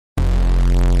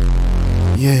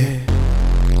Yeah,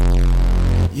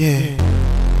 yeah,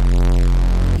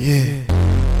 yeah.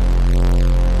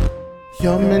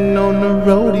 Your man on the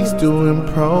road, he's doing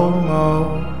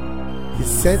promo. He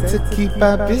said to keep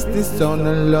our business on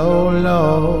the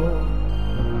low.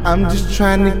 I'm just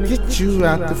trying to get you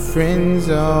out the friend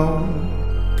zone,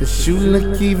 'cause you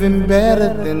look even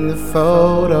better than the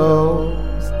photos.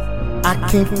 I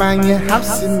can't find your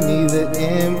house and need the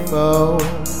info.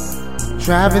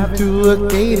 Driving through a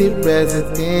gated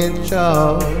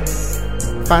residential,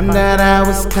 find out I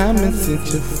was coming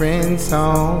since your friend's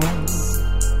home.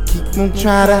 Keep on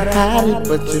trying to hide it,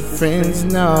 but your friends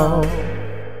know.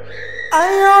 I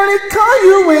only call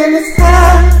you when it's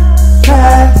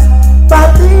past, but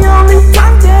the only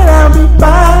time that I'll be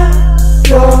by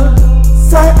your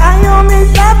side. I only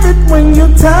love it when you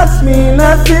touch me,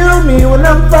 not feel me when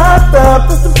I'm fucked up.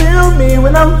 Just to feel me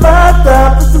when I'm fucked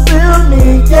up, just to feel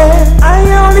me, yeah. I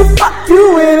only fuck you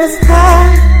when it's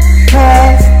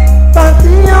past, but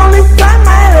the only time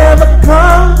I'd ever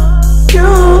call you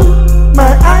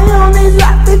my. I only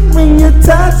love it when you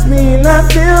touch me,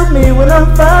 not feel me when I'm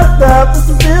fucked up. Just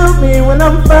to feel me when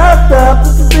I'm fucked up,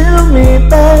 just to feel me,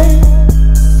 babe.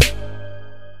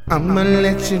 I'ma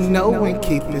let you know and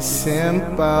keep it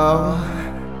simple.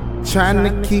 Trying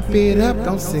to keep it up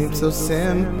don't seem so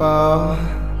simple.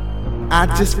 I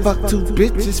just fucked 2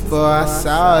 bitches before I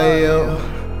saw you,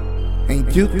 and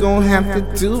you gon' have to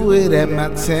do it at my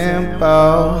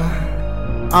tempo.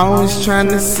 Always trying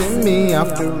to send me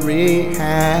off to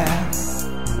rehab.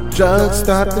 Drugs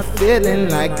start to feeling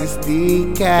like it's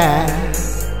decaf.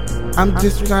 I'm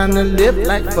just trying to live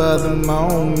life for the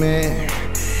moment,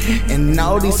 and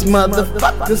all these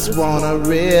motherfuckers wanna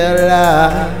real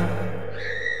love.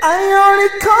 I only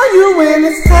call you when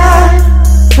it's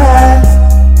past,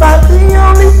 but the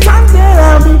only time that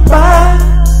I'll be by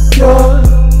your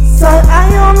side. I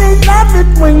only love it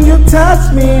when you touch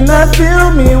me, not feel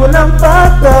me when I'm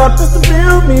fucked up. Just to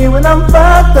feel me when I'm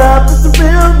fucked up, just to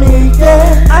feel me, yeah.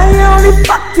 I only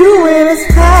fuck you when it's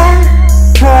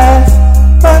past,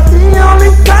 but the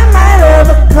only time I'd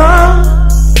ever call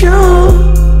you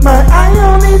my. I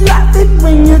only love it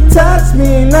when you touch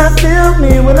me, not feel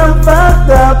me when I'm fucked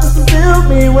up. Just to feel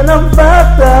me when I'm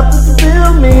fucked up, just to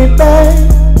feel me, babe.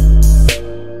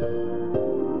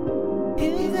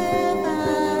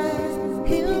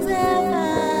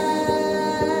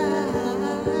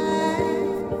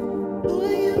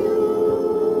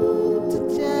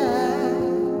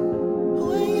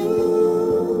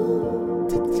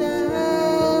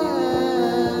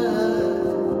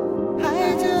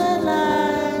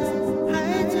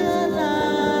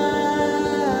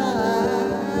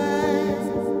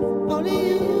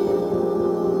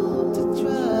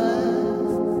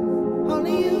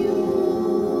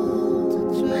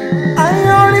 I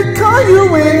only call you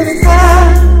when it's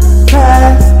past,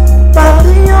 but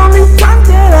the only time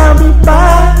that I'll be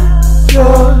by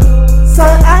your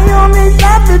side. I only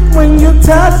love it when you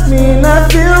touch me,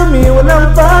 not feel me when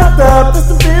I'm fucked up. Just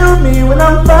to feel me when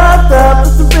I'm fucked up.